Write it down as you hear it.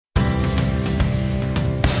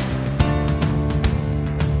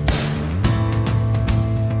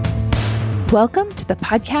Welcome to the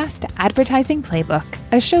Podcast Advertising Playbook,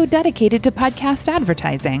 a show dedicated to podcast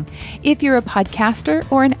advertising. If you're a podcaster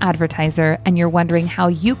or an advertiser and you're wondering how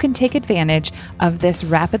you can take advantage of this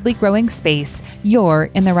rapidly growing space, you're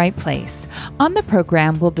in the right place. On the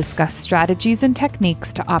program, we'll discuss strategies and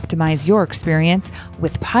techniques to optimize your experience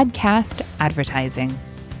with podcast advertising.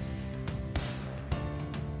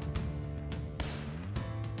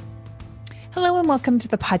 Hello and welcome to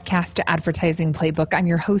the Podcast Advertising Playbook. I'm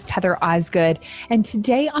your host, Heather Osgood. And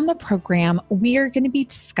today on the program, we are going to be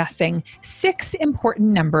discussing 6 important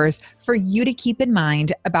numbers for you to keep in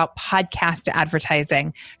mind about podcast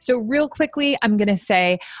advertising. So real quickly, I'm going to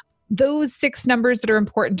say those 6 numbers that are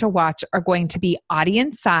important to watch are going to be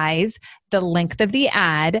audience size, the length of the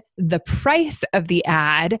ad, the price of the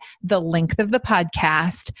ad, the length of the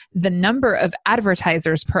podcast, the number of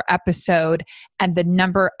advertisers per episode, and the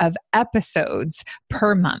number of episodes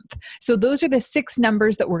per month. So those are the 6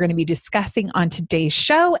 numbers that we're going to be discussing on today's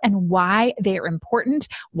show and why they are important,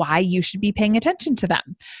 why you should be paying attention to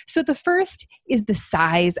them. So the first is the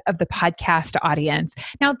size of the podcast audience.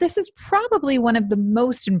 Now, this is probably one of the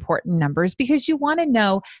most important numbers because you want to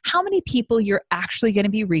know how many people you're actually going to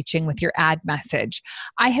be reaching with your ad message.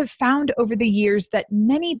 I have found over the years that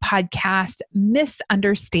many podcasts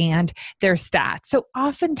misunderstand their stats. So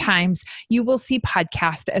oftentimes you will see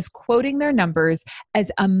podcasts as quoting their numbers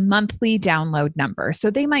as a monthly download number.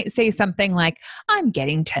 So they might say something like, I'm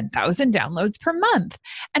getting 10,000 downloads per month.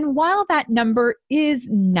 And while that number is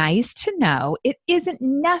nice to know, it isn't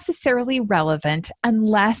necessarily relevant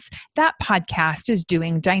unless that podcast is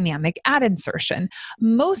doing dynamic ad insertion.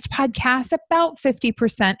 Most podcasts, about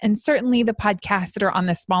 50%, and certainly the podcasts that are on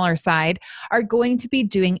the smaller side, are going to be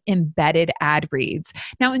doing embedded ad reads.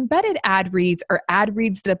 Now, embedded ad reads are ad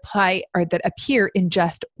reads that apply or that appear in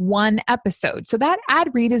just one episode. So that ad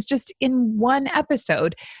read is just in one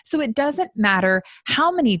episode. So it doesn't matter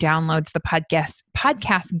how many downloads the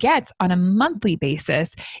podcast gets on a monthly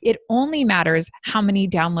basis. It only matters how many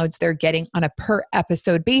downloads they're getting on a per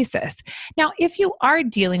episode basis. Now, if you are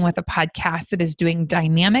dealing with a podcast that is doing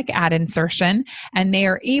dynamic ad insertion and they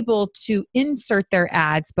are able to insert their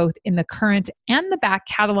ads both in the current and the back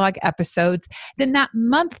catalog episodes, then that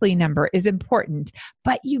monthly number is important.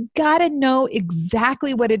 But you got to know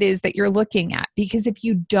exactly what it is that you're looking at, because if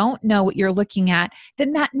you don't know what you're looking at,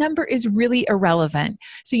 then that number is really irrelevant.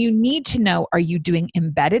 So you need to know, are you doing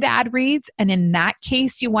embedded ad reads? And in that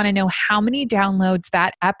case, you want to know how many downloads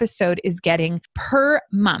that episode is getting per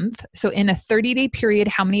month. So in a 30-day period,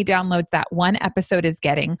 how many downloads that one episode is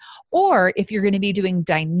getting. Or if you're going to be doing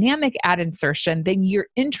dynamic ad insertion, then you're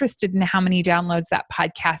interested in how many downloads that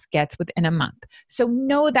podcast gets within a month. So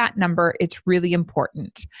know that number. It's really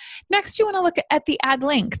important. Next, you want to look at the ad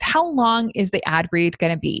length. How long is the ad read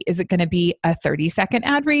going to be? Is it going to be a 30-second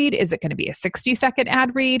ad read? Is it going to be a 60-second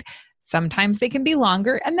ad read? Sometimes they can be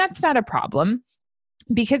longer, and that's not a problem,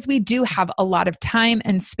 because we do have a lot of time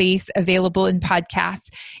and space available in podcasts.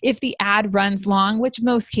 If the ad runs long, which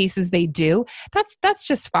most cases they do, that's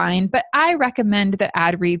just fine. But I recommend that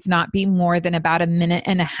ad reads not be more than about 1.5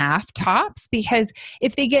 minutes tops, because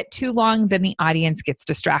if they get too long, then the audience gets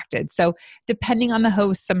distracted. So depending on the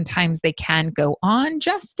host, sometimes they can go on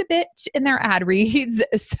just a bit in their ad reads.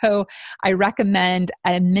 So I recommend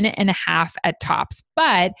 1.5 minutes at tops.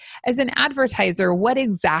 But as an advertiser, what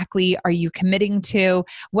exactly are you committing to?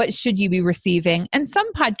 What should you be receiving? And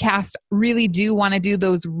some podcasts really do want to do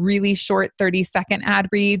those really short 30-second ad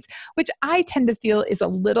reads, which I tend to feel is a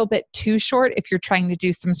little bit too short if you're trying to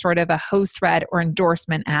do some sort of a host read or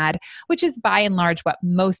endorsement ad, which is by and large what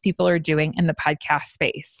most people are doing in the podcast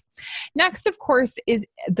space. Next, of course, is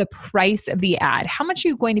the price of the ad. How much are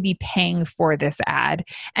you going to be paying for this ad?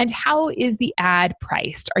 And how is the ad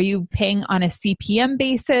priced? Are you paying on a CPM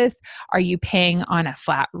basis? Are you paying on a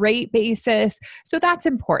flat rate basis? So that's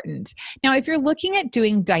important. Now, if you're looking at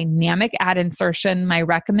doing dynamic ad insertion, my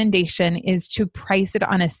recommendation is to price it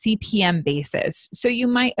on a CPM basis. So you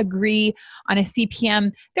might agree on a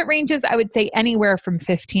CPM that ranges, I would say, anywhere from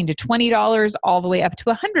 $15 to $20 all the way up to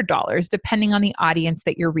 $100, depending on the audience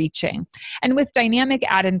that you're reaching. And with dynamic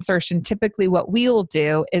ad insertion, typically what we'll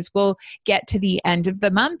do is we'll get to the end of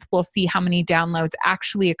the month, we'll see how many downloads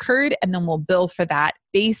actually occurred, and then we'll bill for that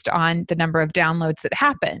based on the number of downloads that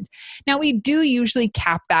happened. Now, we do usually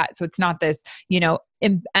cap that, so it's not this,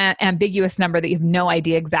 ambiguous number that you have no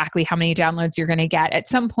idea exactly how many downloads you're going to get. At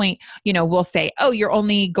some point, we'll say, oh, you're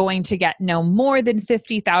only going to get no more than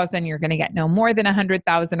 50,000, you're going to get no more than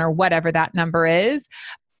 100,000, or whatever that number is.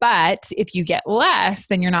 But if you get less,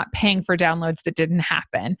 then you're not paying for downloads that didn't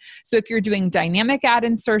happen. So if you're doing dynamic ad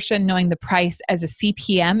insertion, knowing the price as a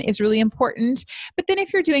CPM is really important. But then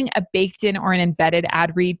if you're doing a baked in or an embedded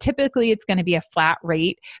ad read, typically it's going to be a flat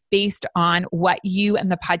rate based on what you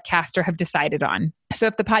and the podcaster have decided on. So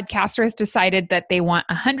if the podcaster has decided that they want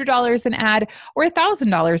 $100 an ad or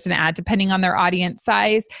 $1,000 an ad, depending on their audience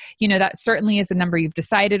size, that certainly is a number you've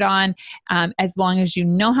decided on. As long as you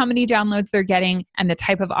know how many downloads they're getting and the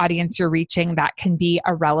type of audience you're reaching, that can be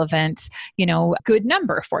a relevant, good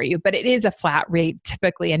number for you. But it is a flat rate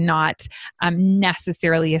typically and not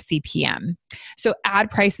necessarily a CPM. So ad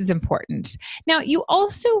price is important. Now, you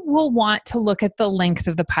also will want to look at the length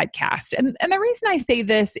of the podcast. And the reason I say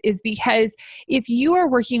this is because if you are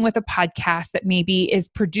working with a podcast that maybe is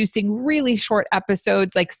producing really short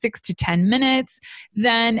episodes, like 6 to 10 minutes,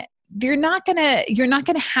 then you're not gonna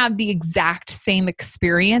have the exact same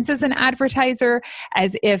experience as an advertiser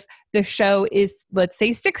as if the show is, let's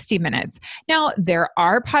say, 60 minutes. Now, there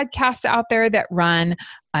are podcasts out there that run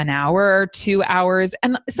an hour, 2 hours,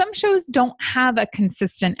 and some shows don't have a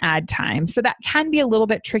consistent ad time. So that can be a little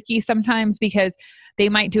bit tricky sometimes because they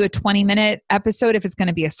might do a 20-minute episode if it's going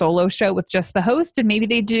to be a solo show with just the host, and maybe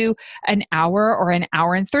they do an hour or an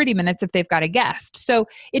hour and 30 minutes if they've got a guest. So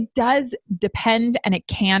it does depend and it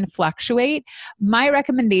can fluctuate. My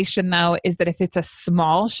recommendation, though, is that if it's a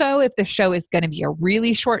small show, if the show is going to be a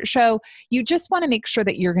really short show, you just want to make sure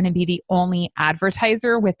that you're going to be the only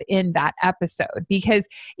advertiser within that episode. Because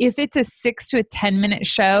if it's a 6 to 10-minute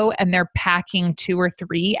show and they're packing 2 or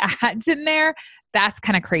 3 ads in there, that's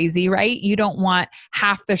kind of crazy, right? You don't want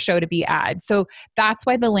half the show to be ads. So that's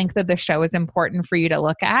why the length of the show is important for you to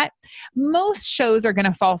look at. Most shows are going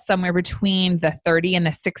to fall somewhere between the 30 and the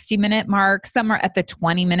 60-minute mark. Some are at the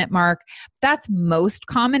 20-minute mark. That's most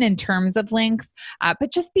common in terms of length,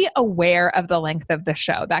 but just be aware of the length of the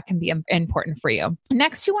show. That can be important for you.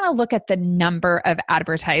 Next, you want to look at the number of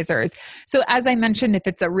advertisers. So as I mentioned, if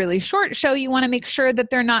it's a really short show, you want to make sure that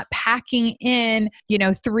they're not packing in,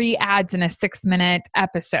 3 ads in a 6-minute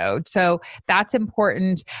episode. So that's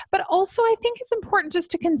important. But also, I think it's important just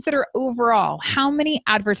to consider overall, how many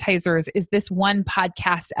advertisers is this one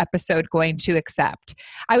podcast episode going to accept?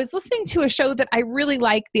 I was listening to a show that I really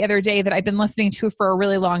liked the other day that I've been listening to for a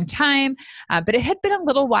really long time, but it had been a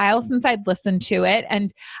little while since I'd listened to it.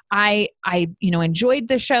 And I enjoyed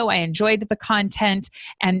the show. I enjoyed the content,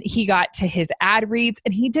 and he got to his ad reads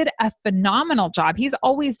and he did a phenomenal job. He's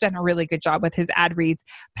always done a really good job with his ad reads,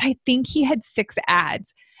 but I think he had 6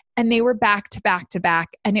 ads. And they were back to back to back,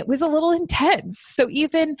 and it was a little intense. So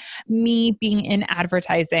even me being in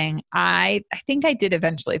advertising, I think I did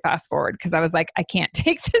eventually fast forward because I was like, I can't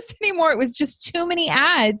take this anymore. It was just too many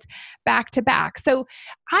ads back to back. So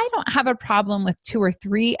I don't have a problem with 2 or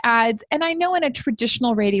 3 ads. And I know in a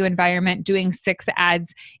traditional radio environment, doing 6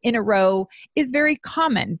 ads in a row is very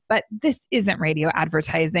common, but this isn't radio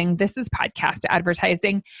advertising. This is podcast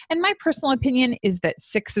advertising. And my personal opinion is that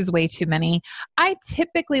 6 is way too many. I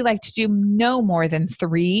typically like to do no more than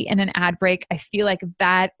 3 in an ad break. I feel like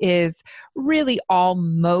that is really all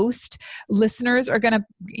most listeners are going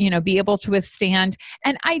to, be able to withstand.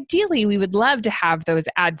 And ideally, we would love to have those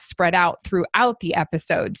ads spread out throughout the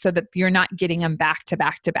episode so that you're not getting them back to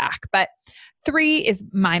back to back. But 3 is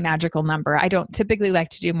my magical number. I don't typically like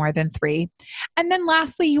to do more than 3. And then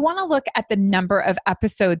lastly, you want to look at the number of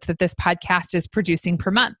episodes that this podcast is producing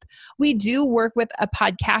per month. We do work with a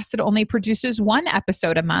podcast that only produces 1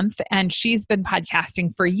 episode a month, and she's been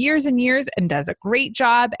podcasting for years and years and does a great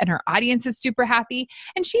job, and her audience is super happy,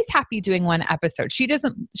 and she's happy doing 1 episode.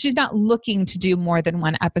 She's not looking to do more than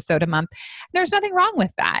 1 episode a month. There's nothing wrong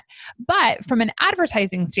with that. But from an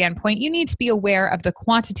advertising standpoint, you need to be aware of the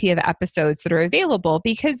quantity of episodes that are available,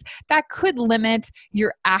 because that could limit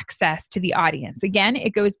your access to the audience. Again, it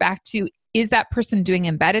goes back to, is that person doing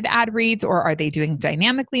embedded ad reads, or are they doing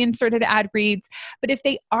dynamically inserted ad reads? But if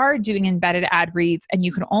they are doing embedded ad reads and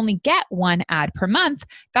you can only get 1 ad per month,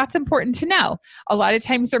 that's important to know. A lot of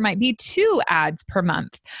times there might be 2 ads per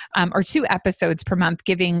month, or 2 episodes per month,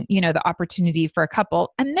 giving, the opportunity for a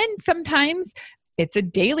couple. And then sometimes it's a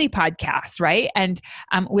daily podcast, right? And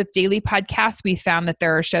with daily podcasts, we found that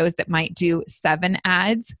there are shows that might do 7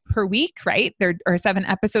 ads per week, right? Or 7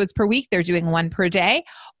 episodes per week. They're doing 1 per day.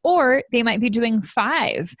 or they might be doing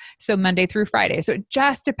 5, so Monday through Friday. So it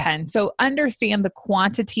just depends. So understand the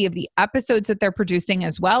quantity of the episodes that they're producing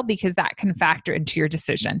as well, because that can factor into your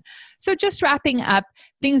decision. So just wrapping up,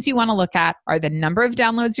 things you want to look at are the number of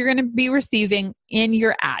downloads you're going to be receiving in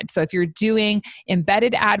your ad. So if you're doing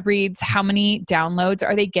embedded ad reads, how many downloads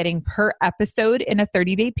are they getting per episode in a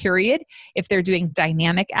 30-day period? If they're doing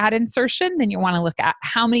dynamic ad insertion, then you want to look at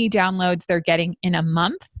how many downloads they're getting in a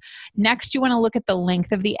month. Next, you want to look at the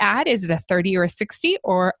length of the ad. Is it a 30 or a 60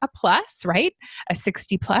 or a plus, right? A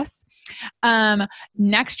 60 plus.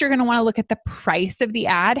 Next, you're going to want to look at the price of the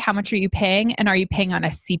ad. How much are you paying? And are you paying on a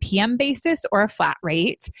CPM basis or a flat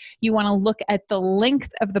rate? You want to look at the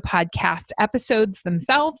length of the podcast episodes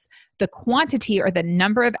themselves, the quantity or the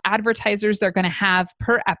number of advertisers they're going to have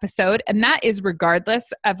per episode. And that is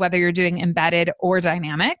regardless of whether you're doing embedded or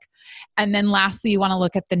dynamic. And then lastly, you want to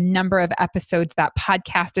look at the number of episodes that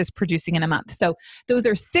podcast is producing in a month. So those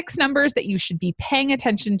are 6 numbers that you should be paying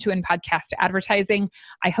attention to in podcast advertising.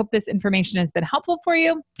 I hope this information has been helpful for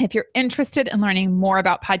you. If you're interested in learning more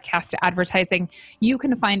about podcast advertising, you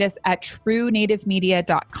can find us at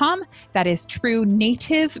truenativemedia.com. That is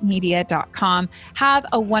truenativemedia.com. Have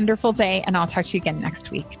a wonderful day, and I'll talk to you again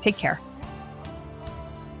next week. Take care.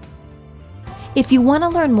 If you want to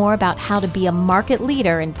learn more about how to be a market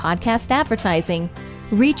leader in podcast advertising,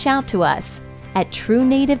 reach out to us at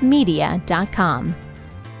truenativemedia.com.